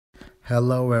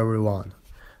Hello everyone,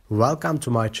 welcome to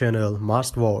my channel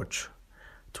Must Watch.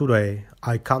 Today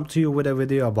I come to you with a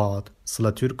video about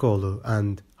Sıla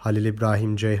and Halil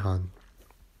İbrahim Ceyhan.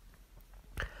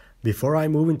 Before I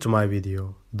move into my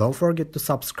video, don't forget to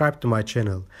subscribe to my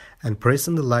channel and press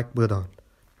the like button.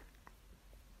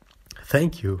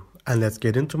 Thank you, and let's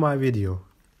get into my video.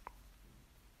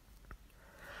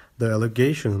 The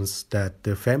allegations that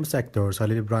the famous actors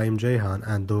Halil İbrahim Ceyhan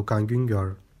and Ukan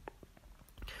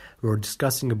were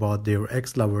discussing about their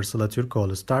ex-lover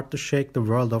Sıla start to shake the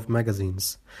world of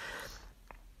magazines.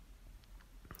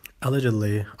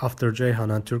 Allegedly, after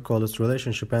Ceyhan and Türkoğlu's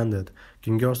relationship ended,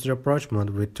 Güngör's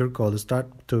rapprochement with Türkoğlu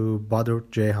started to bother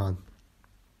Ceyhan.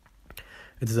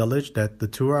 It is alleged that the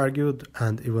two argued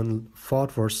and even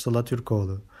fought for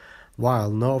Sıla,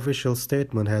 while no official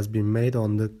statement has been made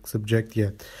on the subject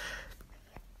yet.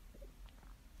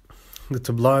 The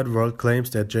tabloid world claims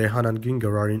that Ceyhan and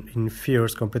Güngör are in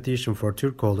fierce competition for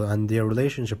Türkoğlu and their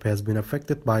relationship has been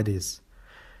affected by this.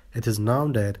 It is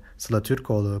known that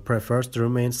Sıla prefers to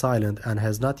remain silent and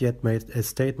has not yet made a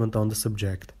statement on the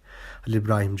subject. Halil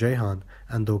İbrahim Ceyhan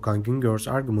and Güngör's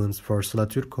arguments for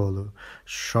Sıla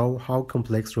show how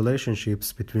complex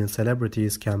relationships between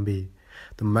celebrities can be.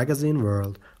 The magazine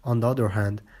world, on the other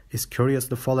hand, is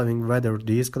curiously following whether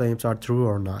these claims are true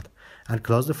or not, and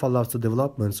closely follows the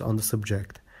developments on the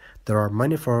subject. There are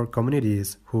many foreign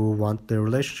communities who want the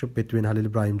relationship between Halil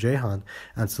İbrahim Ceyhan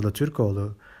and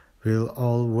Sıla. We'll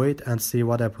all wait and see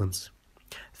what happens.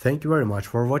 Thank you very much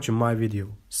for watching my video.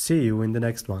 See you in the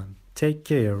next one. Take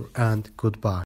care and goodbye.